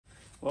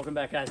Welcome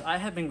back, guys. I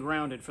have been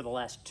grounded for the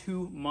last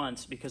 2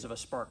 months because of a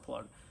spark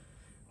plug.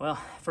 Well,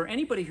 for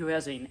anybody who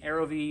has an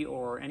AeroV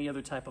or any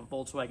other type of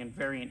Volkswagen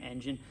variant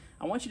engine,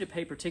 I want you to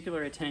pay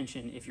particular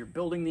attention if you're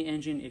building the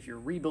engine, if you're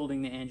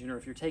rebuilding the engine, or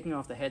if you're taking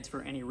off the heads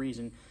for any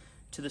reason,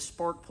 to the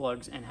spark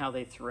plugs and how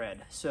they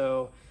thread.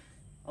 So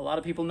a lot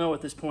of people know at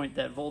this point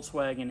that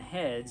Volkswagen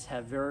heads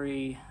have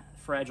very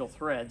fragile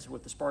threads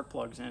with the spark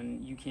plugs,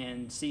 and you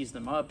can seize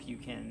them up, you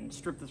can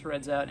strip the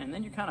threads out, and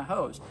then you're kind of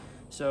hosed.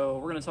 So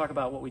we're going to talk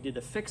about what we did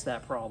to fix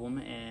that problem,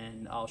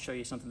 and I'll show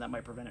you something that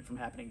might prevent it from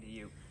happening to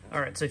you. All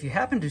right, so if you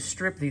happen to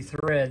strip the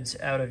threads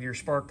out of your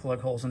spark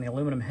plug holes in the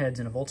aluminum heads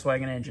in a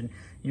Volkswagen engine,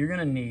 you're going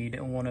to need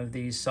one of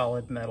these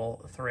solid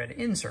metal thread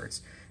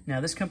inserts.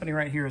 Now, this company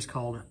right here is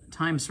called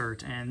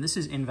Time-Sert, and this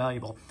is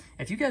invaluable.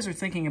 If you guys are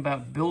thinking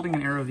about building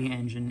an AeroV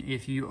engine,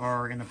 if you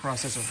are in the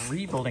process of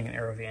rebuilding an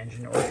AeroV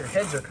engine, or if your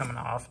heads are coming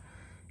off,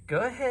 go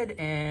ahead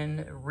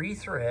and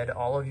rethread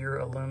all of your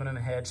aluminum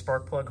head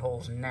spark plug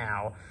holes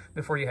now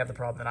before you have the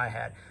problem that I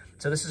had.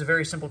 So this is a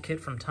very simple kit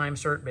from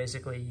Time-Sert.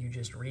 Basically, you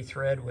just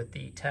rethread with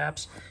the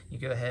taps. You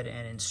go ahead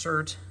and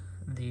insert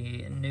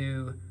the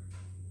new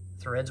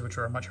threads, which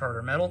are a much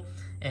harder metal,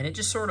 and it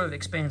just sort of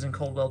expands and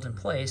cold welds in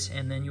place,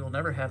 and then you will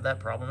never have that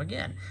problem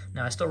again.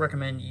 Now, I still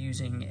recommend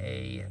using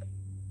a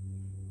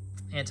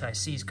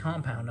anti-seize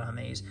compound on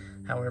these.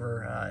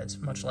 However, it's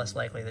much less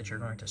likely that you're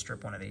going to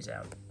strip one of these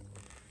out.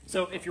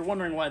 So if you're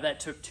wondering why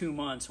that took 2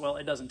 months, well,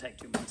 it doesn't take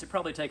 2 months. It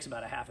probably takes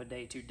about a half a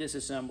day to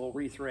disassemble,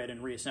 rethread,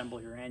 and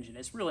reassemble your engine.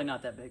 It's really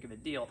not that big of a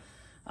deal.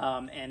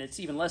 And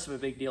it's even less of a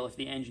big deal if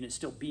the engine is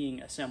still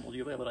being assembled.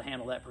 You'll be able to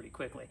handle that pretty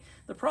quickly.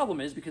 The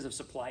problem is, because of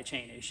supply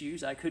chain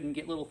issues, I couldn't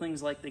get little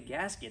things like the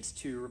gaskets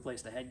to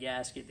replace the head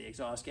gasket, the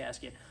exhaust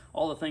gasket,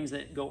 all the things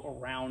that go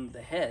around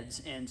the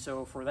heads. And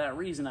so for that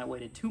reason, I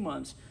waited 2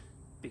 months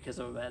because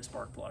of a bad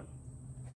spark plug.